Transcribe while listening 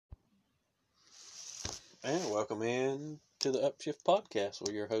And welcome in to the Upshift Podcast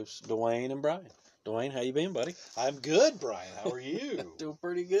with your hosts, Dwayne and Brian. Dwayne, how you been, buddy? I'm good, Brian. How are you? Doing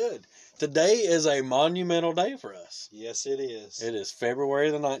pretty good. Today is a monumental day for us. Yes, it is. It is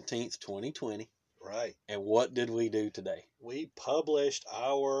February the 19th, 2020. Right. And what did we do today? We published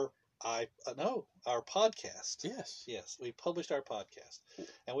our podcast. Yes. Yes, we published our podcast.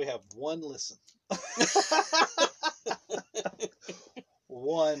 And we have one listen.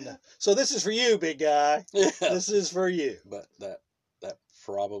 One. So this is for you, big guy. Yeah. This is for you. But that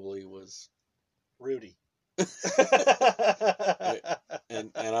probably was... Rudy.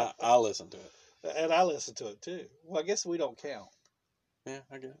 And I listened to it. And I listened to it too. Well, I guess we don't count. Yeah,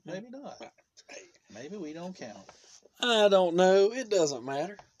 I guess. Maybe not. Maybe we don't count. I don't know. It doesn't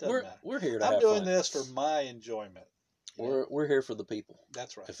matter. Doesn't matter. We're here to I'm have doing fun. this for my enjoyment. We're here for the people.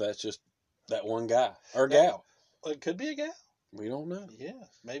 That's right. If that's just that one guy or gal. Well, it could be a gal. We don't know. Yeah.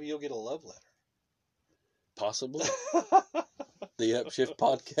 Maybe you'll get a love letter. Possibly. The Upshift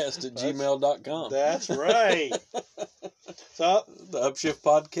Podcast at gmail.com. That's right. So the Upshift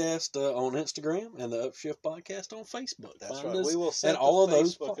Podcast on Instagram and the Upshift Podcast on Facebook. That's Find right. us We will set and all of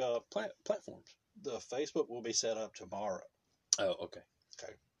those Facebook up. platforms. The Facebook will be set up tomorrow. Oh, okay.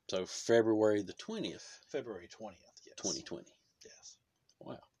 Okay. So February the 20th, February 20th. Yes. 2020. Yes.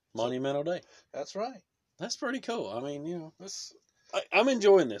 Wow. Monumental day. That's right. That's pretty cool. I mean, I'm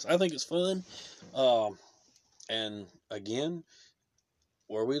enjoying this. I think it's fun. And again,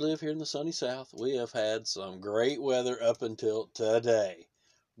 where we live here in the sunny South, we have had some great weather up until today.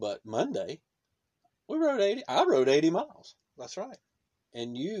 But Monday, I rode 80 miles. That's right.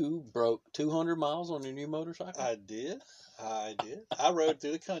 And you broke 200 miles on your new motorcycle? I did. I rode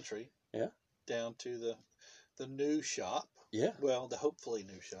through the country. Yeah. Down to the new shop. Yeah. Well, the hopefully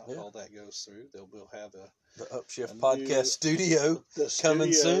new shop. Yeah. All that goes through. We'll have the Upshift a Podcast new, studio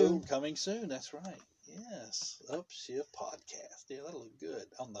coming studio soon. Coming soon. That's right. Yes. Upshift Podcast. Yeah, that'll look good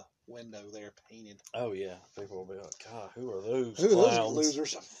on the window there painted. Oh, yeah. People will be like, God, who are those Who are clowns? those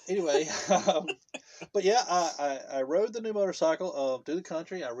losers? Anyway, but yeah, I rode the new motorcycle through the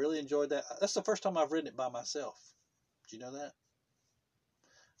country. I really enjoyed that. That's the first time I've ridden it by myself. Did you know that?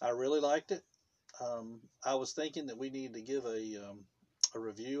 I really liked it. I was thinking that we needed to give a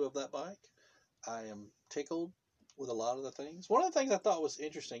review of that bike. I am tickled with a lot of the things. One of the things I thought was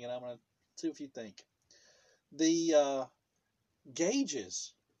interesting, and I'm going to see if you think. The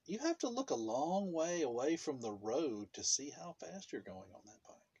gauges, you have to look a long way away from the road to see how fast you're going on that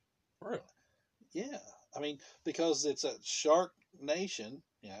bike. Really? Yeah. I mean, because it's a shark nation,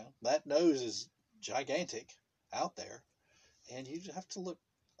 that nose is gigantic out there, and you have to look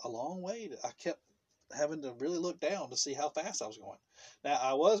a long way. I kept having to really look down to see how fast I was going. Now,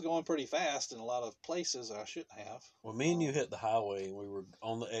 I was going pretty fast in a lot of places I shouldn't have. Well, me and you hit the highway, and we were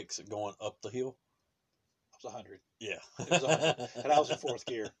on the exit going up the hill. I was 100. Yeah. It was 100. And I was in fourth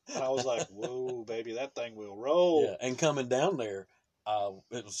gear. And I was like, whoa, baby, that thing will roll. Yeah, and coming down there,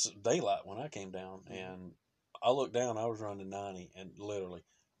 it was daylight when I came down, and I looked down, I was running 90, and literally,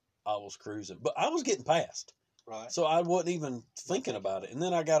 I was cruising. But I was getting past. Right. So I wasn't even thinking about it. And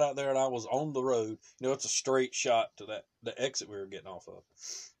then I got out there, and I was on the road. It's a straight shot to the exit we were getting off of,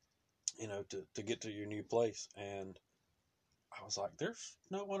 to get to your new place. And I was like, there's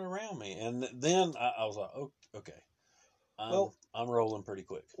no one around me. And then I was like, oh, okay. I'm rolling pretty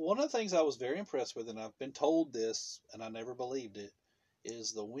quick. One of the things I was very impressed with, and I've been told this, and I never believed it,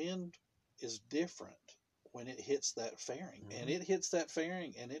 is the wind is different when it hits that fairing. Mm-hmm. And it hits that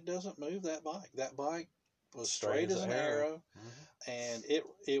fairing, and it doesn't move that bike. That bike was straight as an arrow. Mm-hmm. And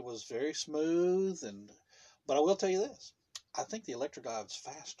it was very smooth. But I will tell you this. I think the electric drive's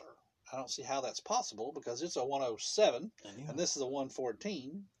faster. I don't see how that's possible because it's a 107 and this is a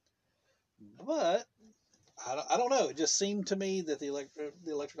 114. But I don't know. It just seemed to me that the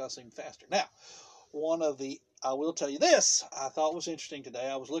electric drive seemed faster. Now, I will tell you this, I thought was interesting today.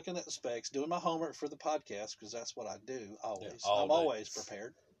 I was looking at the specs, doing my homework for the podcast because that's what I do always. Yeah, I'm always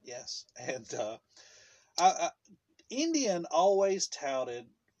prepared. Yes. And Indian always touted,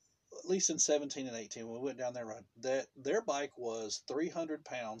 at least in 17 and 18, when we went down there, that their bike was 300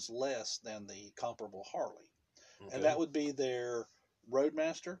 pounds less than the comparable Harley. Okay. And that would be their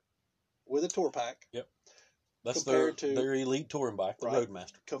Roadmaster with a tour pack. Yep. That's their elite touring bike, the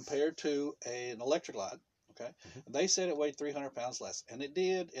Roadmaster. Compared to an Electra Glide. Okay. Mm-hmm. They said it weighed 300 pounds less, and it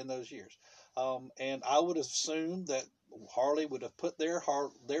did in those years. And I would assume that Harley would have put their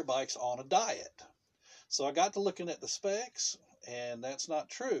bikes on a diet. So I got to looking at the specs, and that's not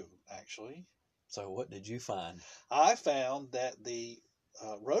true, actually. So what did you find? I found that the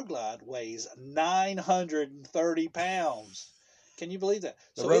Road Glide weighs 930 pounds. Can you believe that?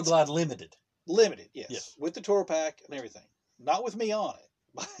 The Road Glide Limited. Limited, yes. Yes. With the tour pack and everything. Not with me on it.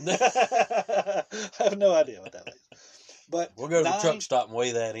 I have no idea what that is. But We'll go to the truck stop and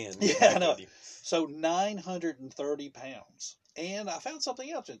weigh that in. Yeah, I know. So 930 pounds. And I found something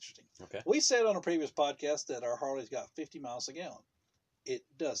else interesting. Okay. We said on a previous podcast that our Harley's got 50 miles a gallon. It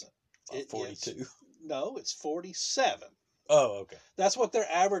doesn't. It 42. No, it's 47. Oh, okay. That's what their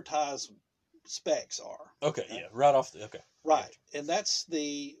advertised specs are. Okay, yeah, right off the, okay. Right. And that's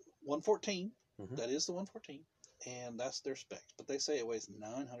the 114. Mhm. That is the 114. And that's their specs. But they say it weighs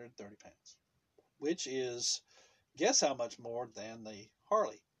 930 pounds, which is, guess how much more than the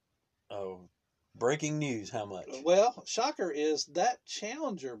Harley? Oh, breaking news, how much? Well, shocker is that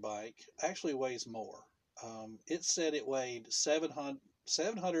Challenger bike actually weighs more. It said it weighed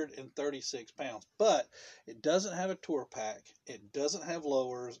 736 pounds, but it doesn't have a tour pack, it doesn't have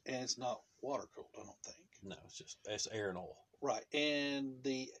lowers, and it's not water cooled, I don't think. No, it's air and oil. Right, and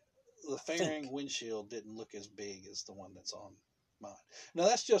the fairing windshield didn't look as big as the one that's on mine. Now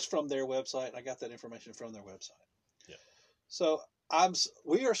that's just from their website. I got that information from their website. Yeah. So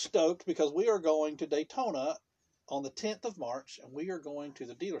we are stoked because we are going to Daytona on the 10th of March, and we are going to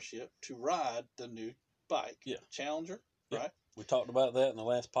the dealership to ride the new bike. Yeah. Challenger, Yeah. right? We talked about that in the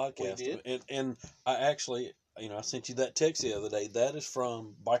last podcast. We did. And I actually, I sent you that text the other day. That is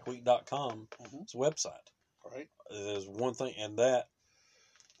from bikeweek.com's website. Right. There's one thing, and that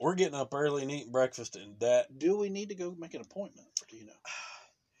we're getting up early and eating breakfast, and that. Do we need to go make an appointment, or do you know?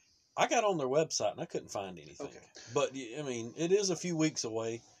 I got on their website and I couldn't find anything. Okay. But, I mean, it is a few weeks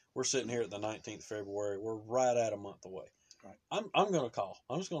away. We're sitting here at the 19th of February. We're right at a month away. Right. I'm going to call.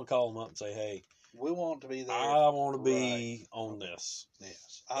 I'm just going to call them up and say, hey, we want to be there. I want to be on this.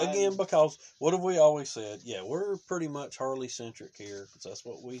 Yes. Again, because what have we always said? Yeah, we're pretty much Harley-centric here because that's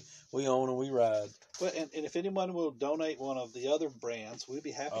what we own and we ride. Well, and if anyone will donate one of the other brands, we'd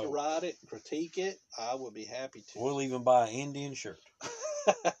be happy to ride it, critique it. I would be happy to. We'll even buy an Indian shirt.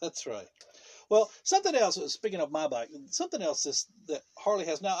 That's right. Well, something else, speaking of my bike, something else that Harley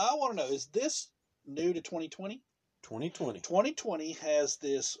has now, I want to know, is this new to 2020? 2020. 2020 has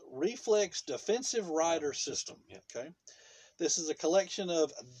this Reflex Defensive Rider System. Yep. Okay. This is a collection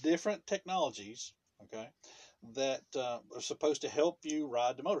of different technologies, okay, that are supposed to help you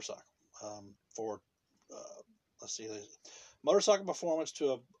ride the motorcycle. Let's see, motorcycle performance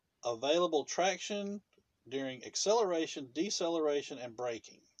to available traction during acceleration, deceleration, and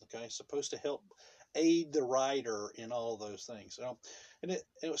braking. Okay, supposed to help aid the rider in all those things. And it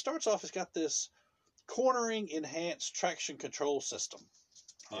starts off. It's got this cornering enhanced traction control system.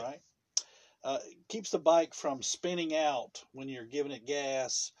 All right, keeps the bike from spinning out when you're giving it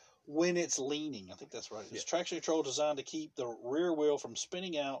gas when it's leaning. I think that's right. It's traction control designed to keep the rear wheel from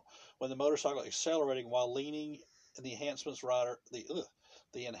spinning out when the motorcycle is accelerating while leaning. And the enhancements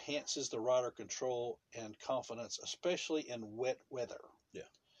the enhances the rider control and confidence, especially in wet weather. Yeah.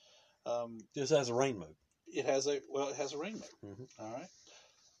 Just has a rain mode. It has a rain mode. Mm-hmm. All right.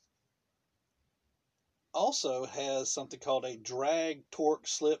 Also has something called a drag torque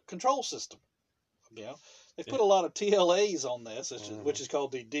slip control system. Yeah. They've put a lot of TLAs on this, which is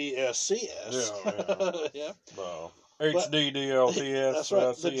called the DSCS. Yeah. Wow. HDDLTS. That's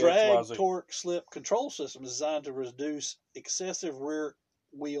right. The drag torque slip control system is designed to reduce excessive rear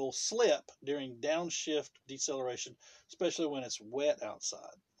wheel slip during downshift deceleration, especially when it's wet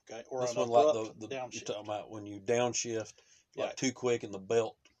outside. Okay, or this an one abrupt like downshift. You're talking about when you downshift right. too quick and the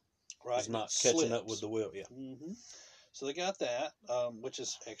belt is not catching slips. up with the wheel. Yeah. Mm-hmm. So they got that, which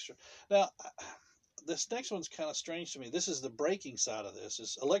is extra. Now, this next one's kind of strange to me. This is the braking side of this.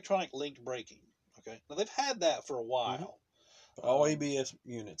 Is electronic linked braking. Okay, now they've had that for a while. Mm-hmm. All ABS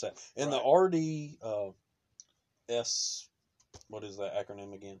units, and right. the RDS. What is that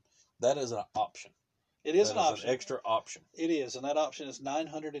acronym again? That is an option. It is an option. An extra option. It is, and that option is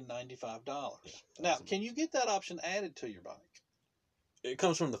 $995. Yeah, now, can you get that option added to your bike? It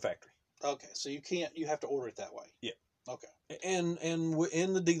comes from the factory. Okay, so you can't. You have to order it that way. Yeah. Okay. And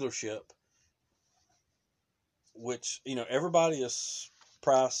in the dealership, which everybody is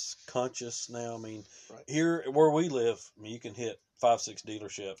price conscious now. I mean, right. Here where we live, you can hit 5-6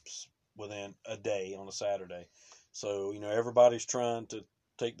 dealerships within a day on a Saturday. So everybody's trying to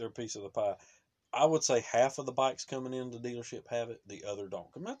take their piece of the pie. I would say half of the bikes coming into the dealership have it, the other don't.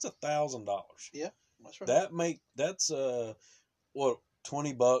 I mean, that's $1,000. Yeah, that's right. That's $20,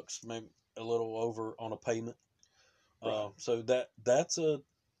 maybe a little over on a payment. Right. So that's a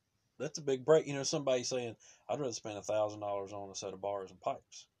big break. Somebody saying I'd rather spend $1,000 on a set of bars and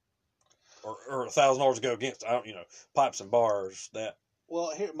pipes, or $1,000 to go against. Pipes and bars. That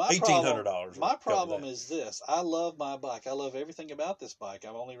Well, here my $1,800. problem. My problem is this: I love my bike. I love everything about this bike.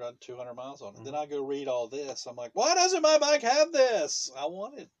 I've only run 200 miles on it. Then I go read all this. I'm like, why doesn't my bike have this? I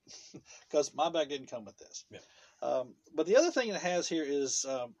want it because my bike didn't come with this. Yeah. But the other thing it has here is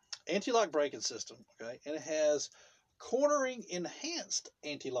anti-lock braking system. Okay, and it has cornering enhanced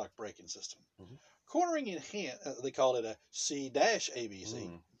anti-lock braking system. Mhm. Cornering enhanced. They call it a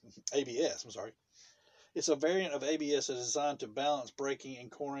C-ABC. ABS. I'm sorry. It's a variant of ABS that is designed to balance braking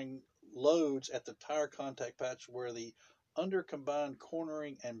and cornering loads at the tire contact patch where the under-combined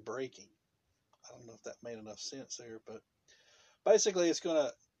cornering and braking. I don't know if that made enough sense there, but basically it's going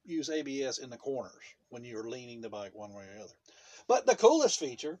to use ABS in the corners when you're leaning the bike one way or the other. But the coolest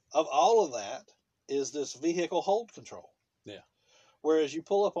feature of all of that is this vehicle hold control. Yeah. Whereas you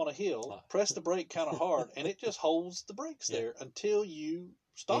pull up on a hill, press the brake kind of hard, and it just holds the brakes there until you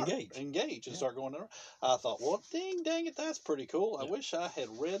engage and start going around. I thought, well, dang it, that's pretty cool. I wish I had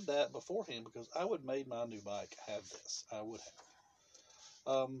read that beforehand because I would have made my new bike have this. I would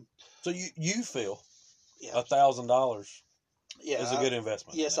have. So you feel $1,000 is a good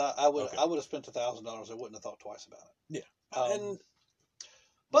investment? Yes, I would. Okay. I would have spent $1,000. I wouldn't have thought twice about it. Yeah,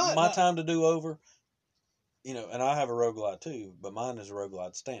 but my time to do over. And I have a Road Glide too, but mine is a Road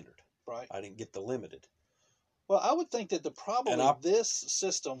Glide standard. Right. I didn't get the limited. Well, I would think that this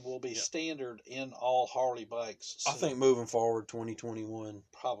system will be standard in all Harley bikes soon. I think moving forward, 2021,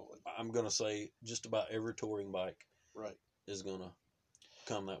 probably. I'm going to say just about every touring bike is going to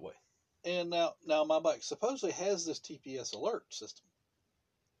come that way. And now my bike supposedly has this TPS alert system.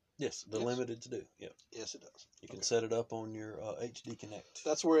 Yes, the limiteds do. Yeah. Yes, it does. You can set it up on your HD Connect.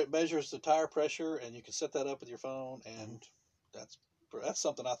 That's where it measures the tire pressure, and you can set that up with your phone, and that's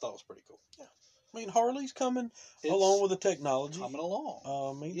something I thought was pretty cool. Yeah. I mean, Harley's coming along with the technology. Coming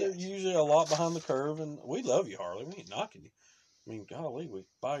along. They're usually a lot behind the curve, and we love you, Harley. We ain't knocking you. I mean, golly, we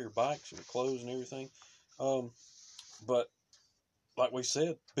buy your bikes and clothes and everything. But like we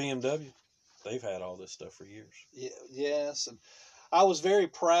said, BMW, they've had all this stuff for years. Yeah, yes, and I was very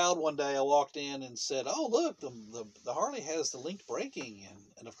proud one day. I walked in and said, "Oh, look, the Harley has the linked braking,"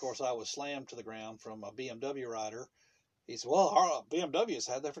 and of course I was slammed to the ground from a BMW rider. He said, "Well, BMW has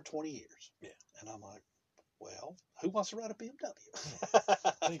had that for 20 years." Yeah, and I'm like, "Well, who wants to ride a BMW?"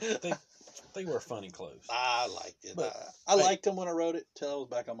 they wear funny clothes. I liked it. But, I liked them when I rode it till I was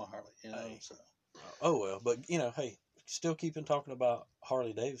back on my Harley. So. Oh well, but still keeping talking about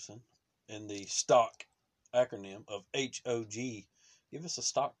Harley Davidson and the stock acronym of HOG. Give us a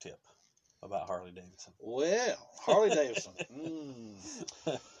stock tip about Harley Davidson. Well, Harley Davidson.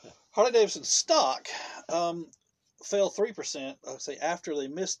 Harley Davidson stock fell 3%, after they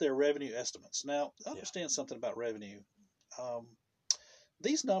missed their revenue estimates. Now, understand something about revenue.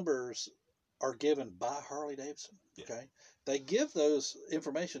 These numbers are given by Harley Davidson. Okay, they give those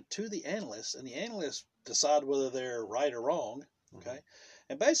information to the analysts, and the analysts decide whether they're right or wrong. Okay.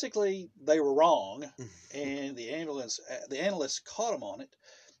 And basically, they were wrong, and the analysts caught them on it.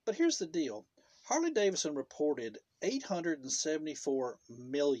 But here's the deal: Harley Davidson reported $874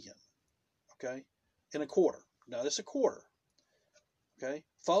 million, in a quarter. Now this is a quarter,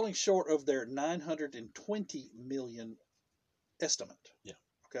 falling short of their $920 million estimate. Yeah.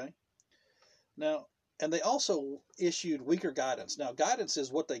 Okay. Now, and they also issued weaker guidance. Now, guidance is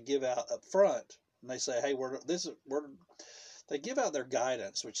what they give out up front, and they say, "Hey, They give out their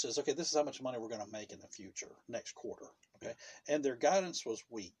guidance, which says, okay, this is how much money we're going to make in the future, next quarter, And their guidance was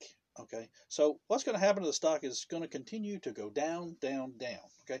weak, So what's going to happen to the stock is going to continue to go down, down, down,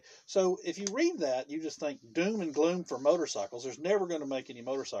 So if you read that, you just think doom and gloom for motorcycles. There's never going to make any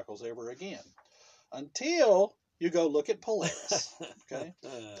motorcycles ever again until you go look at Polaris,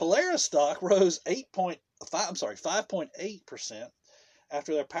 Polaris stock rose 5.8%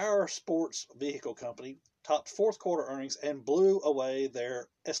 after their power sports vehicle company topped fourth quarter earnings and blew away their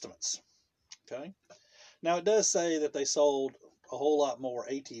estimates. Now it does say that they sold a whole lot more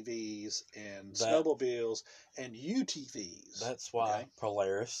ATVs and snowmobiles and UTVs. That's why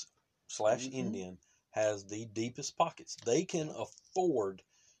Polaris / Indian has the deepest pockets. They can afford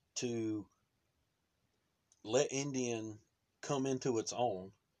to let Indian come into its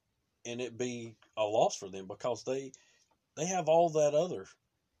own and it be a loss for them because they have all that other,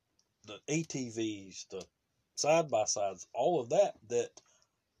 the ATVs, the side-by-sides, all of that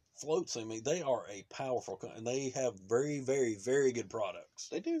floats. I mean, they are a powerful company, and they have very, very, very good products.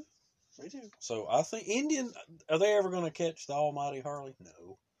 They do. So I think Indian, are they ever going to catch the almighty Harley?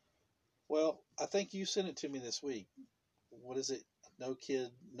 No. Well, I think you sent it to me this week. What is it? No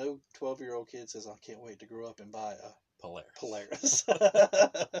 12-year-old kid says, I can't wait to grow up and buy a Polaris.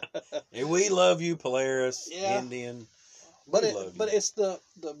 And we love you, Polaris, Indian. But We love you. it's the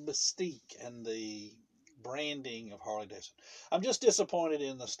mystique and the branding of Harley Davidson. I'm just disappointed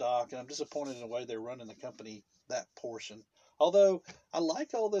in the stock, and I'm disappointed in the way they're running the company, that portion. Although I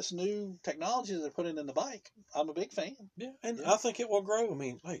like all this new technology they're putting in the bike, I'm a big fan. Yeah, and Yeah. I think it will grow. I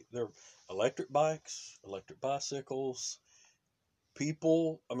mean, hey, they're electric bikes, electric bicycles.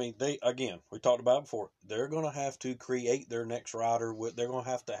 People, I mean, we talked about it before. They're going to have to create their next rider. They're going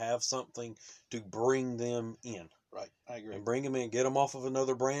to have something to bring them in. Right, I agree. And bring them in, get them off of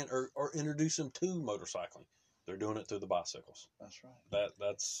another brand, or introduce them to motorcycling. They're doing it through the bicycles. That's right.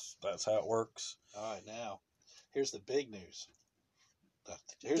 That's how it works. All right, now here's the big news.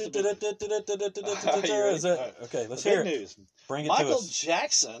 Here's the big news. Is that okay? Let's The hear big it. news. Bring it Michael to us.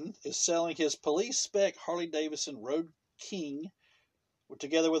 Jackson is selling his police spec Harley Davidson Road King,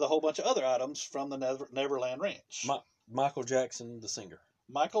 together with a whole bunch of other items from the Neverland Ranch. Michael Jackson, the singer.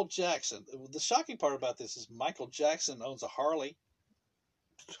 Michael Jackson. The shocking part about this is Michael Jackson owns a Harley.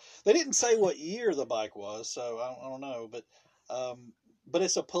 They didn't say what year the bike was, so I don't know, but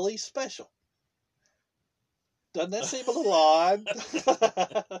it's a police special. Doesn't that seem a little odd?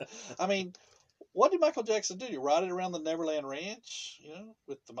 I mean, what did Michael Jackson do? You ride it around the Neverland Ranch,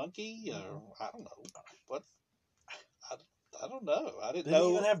 with the monkey? I don't know. What? I don't know. I didn't know. Did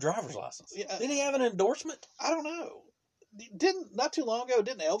he even have driver's license? Yeah. Did he have an endorsement? I don't know. Not too long ago,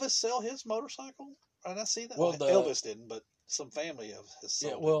 didn't Elvis sell his motorcycle? Did I see that? Well, Elvis didn't, but some family of his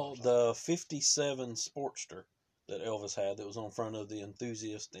sold. Yeah, well, the 57 Sportster that Elvis had that was on front of the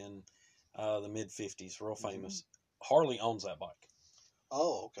Enthusiast in the mid-50s, real famous. Mm-hmm. Harley owns that bike.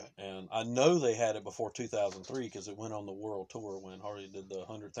 Oh, okay. And I know they had it before 2003 because it went on the world tour when Harley did the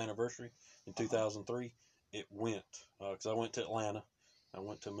 100th anniversary in 2003. It went, because I went to Atlanta, I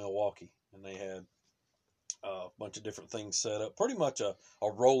went to Milwaukee, and they had a bunch of different things set up. Pretty much a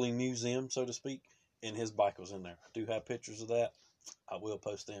rolling museum, so to speak, and his bike was in there. I do have pictures of that. I will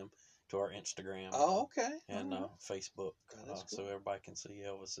post them to our Instagram. Oh, okay. And Facebook, cool. so everybody can see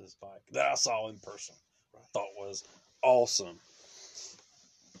Elvis's bike that I saw in person. Right. Thought was awesome.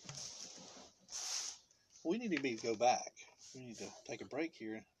 We need to go back. We need to take a break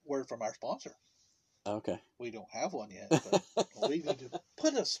here. Word from our sponsor. Okay. We don't have one yet, but we need to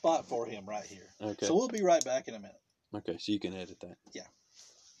put a spot for him right here. Okay. So we'll be right back in a minute. Okay, so you can edit that. Yeah.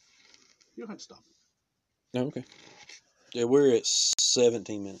 You don't have to stop. Oh, okay. Yeah, we're at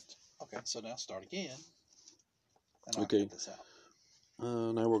 17 minutes. Okay, so now start again. And I'll cut this out.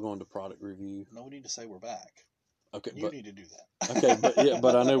 Now we're going to product review. No, we need to say we're back. Okay, you need to do that. Okay,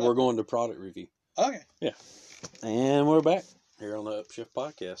 but I know we're going to product review. Okay. Yeah. And we're back here on the Upshift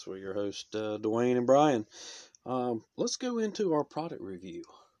Podcast with your host, Dwayne and Brian. Let's go into our product review.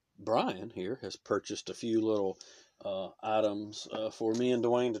 Brian here has purchased a few little items for me and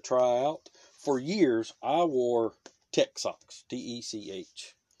Dwayne to try out. For years, I wore Tech Socks,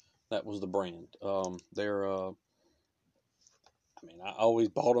 T-E-C-H. That was the brand. They're, I always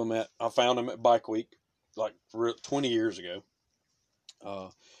bought them I found them at Bike Week, like 20 years ago.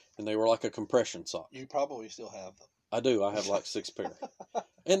 And they were like a compression sock. You probably still have them. I do. I have like 6 pair.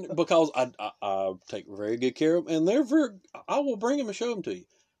 And because I take very good care of them, and I will bring them and show them to you.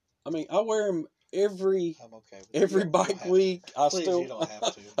 I wear them every Bike Week. Please, you don't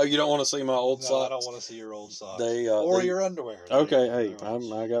have to. Oh, you don't want to see my old socks? I don't want to see your old socks. Or your underwear. Okay, hey,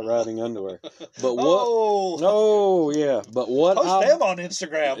 I got riding underwear. But what? Oh, oh yeah. But what? Post them on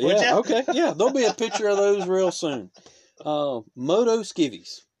Instagram, would you? Okay, yeah. There'll be a picture of those real soon. Moto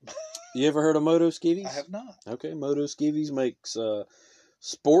Skivvies. You ever heard of Moto Skivvies? I have not. Okay, Moto Skivvies makes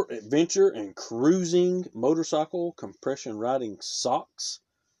sport, adventure, and cruising motorcycle compression riding socks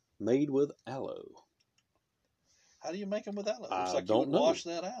made with aloe. How do you make them with aloe? Looks I like don't you would know. wash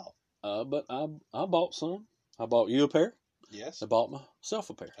that out. But I bought some. I bought you a pair. Yes. I bought myself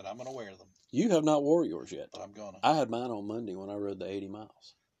a pair. And I'm going to wear them. You have not wore yours yet. But I'm going to. I had mine on Monday when I rode the 80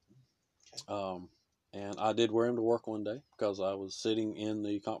 miles. Okay. And I did wear them to work one day because I was sitting in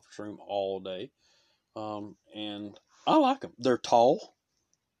the conference room all day. And I like them. They're tall.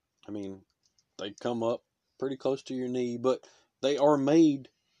 They come up pretty close to your knee, but they are made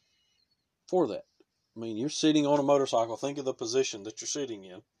for that. You're sitting on a motorcycle. Think of the position that you're sitting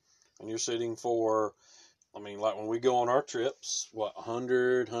in. And you're sitting for, like when we go on our trips,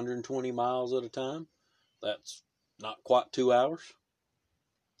 100, 120 miles at a time? That's not quite 2 hours.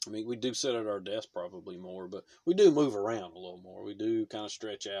 We do sit at our desk probably more, but we do move around a little more. We do kind of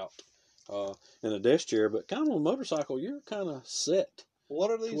stretch out in a desk chair, but kind of on a motorcycle, you're kind of set. What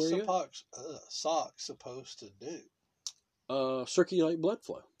are these socks supposed to do? Circulate blood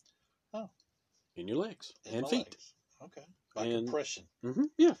flow. Oh. In your legs and feet. Legs. Okay. By compression.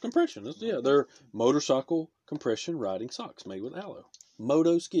 Yeah, compression. They're motorcycle compression riding socks made with aloe.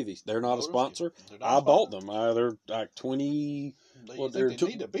 Moto Skivvies. They're not a sponsor. I bought them. They're like 20. They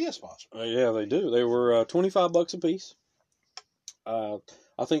need to be a sponsor. Yeah, they do. They were $25 a piece. I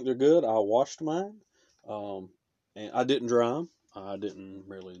think they're good. I washed mine, and I didn't dry them. I didn't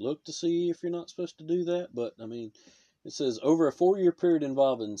really look to see if you're not supposed to do that, but I mean, it says over a 4-year period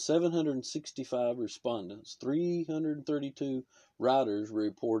involving 765 respondents, 332 riders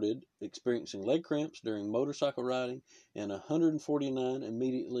reported experiencing leg cramps during motorcycle riding, and 149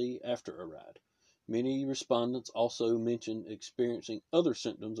 immediately after a ride. Many respondents also mentioned experiencing other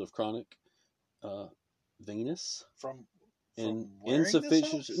symptoms of chronic venous from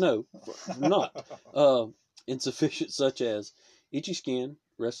insufficiency. No, not insufficient, such as itchy skin,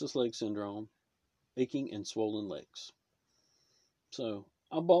 restless leg syndrome, aching and swollen legs. So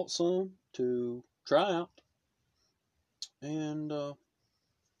I bought some to try out, and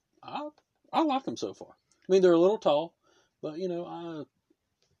I like them so far. I mean, they're a little tall, but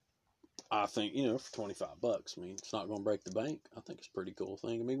I think for $25, I mean, it's not going to break the bank. I think it's a pretty cool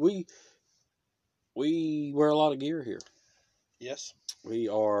thing. I mean, we wear a lot of gear here. Yes, we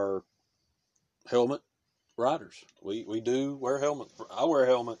are helmet riders. We do wear helmets. I wear a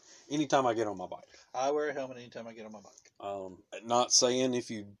helmet anytime I get on my bike. I wear a helmet anytime I get on my bike. Not saying if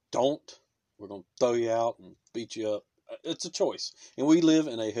you don't, we're going to throw you out and beat you up. It's a choice. And we live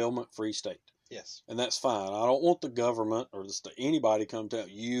in a helmet-free state. Yes. And that's fine. I don't want the government or anybody come tell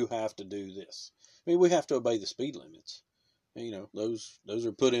you have to do this. I mean, we have to obey the speed limits. And, those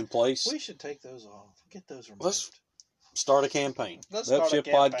are put in place. We should take those off. Get those removed. Let's start a campaign. Left Shift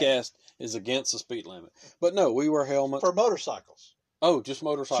Podcast is against the speed limit. But no, we wear helmets. For motorcycles. Oh, just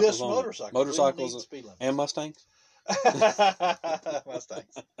motorcycles. Just motorcycles. Motorcycles and Mustangs?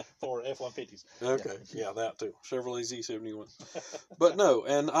 Mustangs. For F-150s. Okay. Yeah, that too. Chevrolet Z71. But no,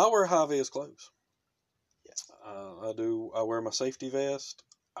 and I wear high-vis clothes. Yes. I wear my safety vest.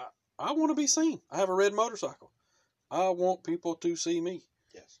 I want to be seen. I have a red motorcycle. I want people to see me.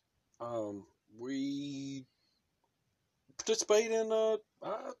 Yes. We participate in,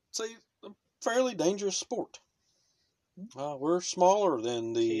 I'd say, a fairly dangerous sport. We're smaller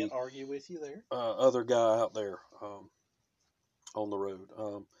than the can't argue with you there. Other guy out there on the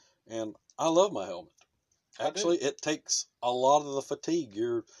road. And I love my helmet. Actually, it takes a lot of the fatigue.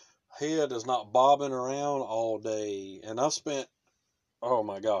 Your head is not bobbing around all day. And I've spent, oh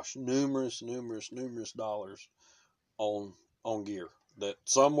my gosh, numerous dollars on gear that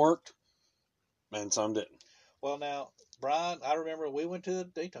some worked and some didn't. Well, now, Brian, I remember we went to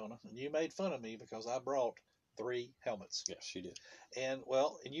Daytona and you made fun of me because I brought 3 helmets. Yes, you did. And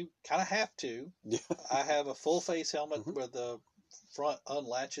you kind of have to. Yeah. I have a full face helmet where the front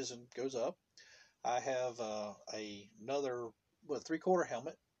unlatches and goes up. I have another 3/4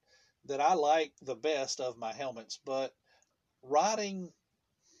 helmet that I like the best of my helmets, but riding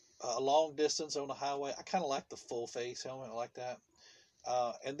a long distance on the highway, I kind of like the full face helmet. I like that.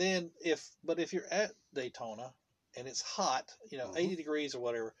 And then if you're at Daytona and it's hot, 80 degrees or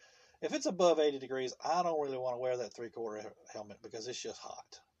whatever, if it's above 80 degrees, I don't really want to wear that 3/4 helmet because it's just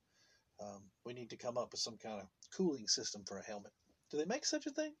hot. We need to come up with some kind of cooling system for a helmet. Do they make such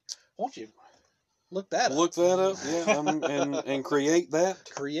a thing? Won't you look that up? Look that up, yeah, and create that.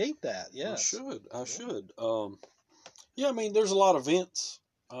 Create that, yes. I should. Yeah, I mean, there's a lot of vents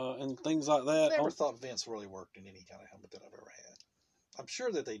and things like that. I never thought vents really worked in any kind of helmet that I've ever had. I'm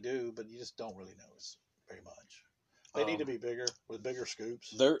sure that they do, but you just don't really notice very much. They need to be bigger, with bigger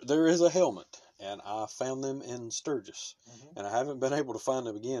scoops. There is a helmet, and I found them in Sturgis, and I haven't been able to find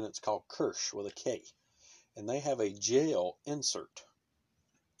them again. It's called Kirsch with a K, and they have a gel insert,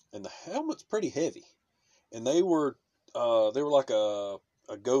 and the helmet's pretty heavy, and they were like a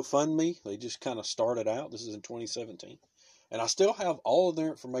GoFundMe. They just kind of started out. This is in 2017, and I still have all of their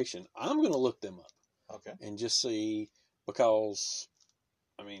information. I'm going to look them up, okay, and just see, because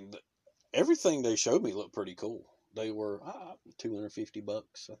I mean everything they showed me looked pretty cool. They were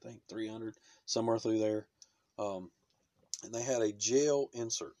 $250, I think, $300, somewhere through there. And they had a gel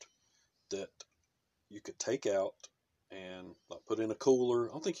insert that you could take out and put in a cooler.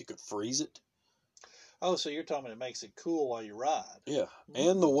 I don't think you could freeze it. Oh, so you're talking it makes it cool while you ride. Yeah,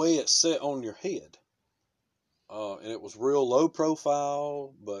 and the way it's set on your head. And it was real low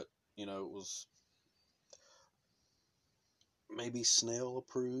profile, but, it was maybe Snell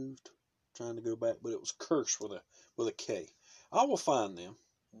approved. Trying to go back, but it was Kirsch with a K. I will find them.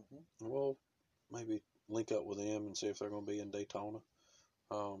 We'll maybe link up with them and see if they're going to be in Daytona,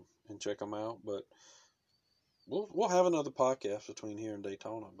 and check them out. But we'll have another podcast between here and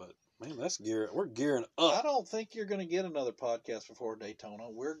Daytona, but man, we're gearing I up. don't think you're going to get another podcast before Daytona.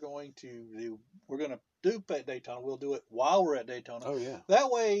 We're going to do Daytona. We'll do it while we're at Daytona. Oh yeah, That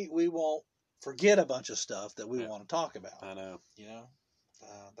way we won't forget a bunch of stuff that we want to talk about. I know. You know,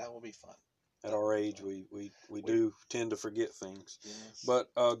 that will be fun. At our age, we do tend to forget things. Yes.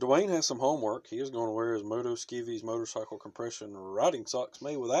 But Dwayne has some homework. He is going to wear his Moto Skivvies motorcycle compression riding socks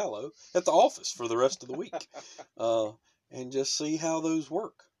made with aloe at the office for the rest of the week, and just see how those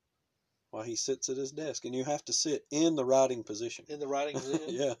work while he sits at his desk. And you have to sit in the riding position. In the riding position?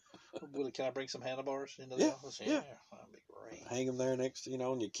 Yeah. Can I bring some handlebars into the office? Yeah. That'd be great. Hang them there next to,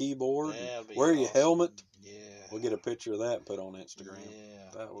 on your keyboard. Yeah, wear your helmet. Yeah. We'll get a picture of that and put on Instagram. Yeah.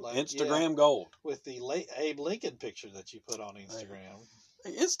 That was Instagram gold. With the late Abe Lincoln picture that you put on Instagram.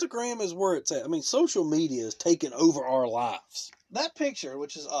 Instagram is where it's at. I mean, social media is taking over our lives. That picture,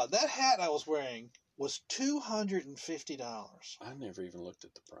 which is odd, that hat I was wearing was $250. I never even looked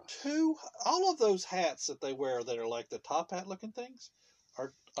at the price. All of those hats that they wear that are like the top hat looking things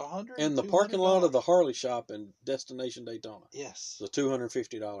are $100. In the parking lot of the Harley shop in Destination Daytona. Yes. The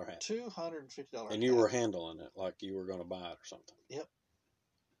 $250 hat. $250. And you were handling it like you were going to buy it or something. Yep.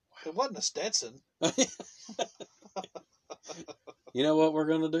 It wasn't a Stetson. You know what we're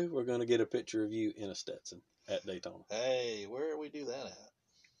going to do? We're going to get a picture of you in a Stetson at Daytona. Hey, where do we do that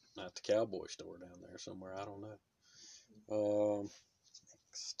at? At the Cowboy store down there somewhere. I don't know.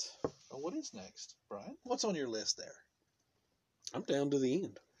 Next. What is next, Brian? What's on your list there? I'm down to the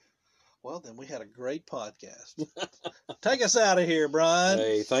end. Well, then we had a great podcast. Take us out of here, Brian.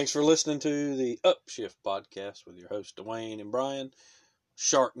 Hey, thanks for listening to the Upshift podcast with your host, Dwayne and Brian.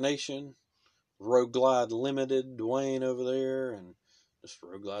 Shark Nation, Road Glide Limited, Dwayne over there, and just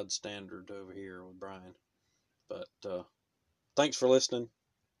Road Glide Standard over here with Brian. But thanks for listening.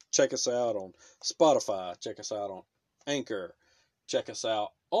 Check us out on Spotify. Check us out on Anchor. Check us out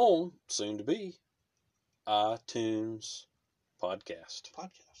on, soon to be, iTunes Podcast.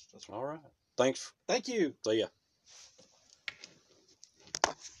 That's right. All right. Thanks. Thank you. See ya.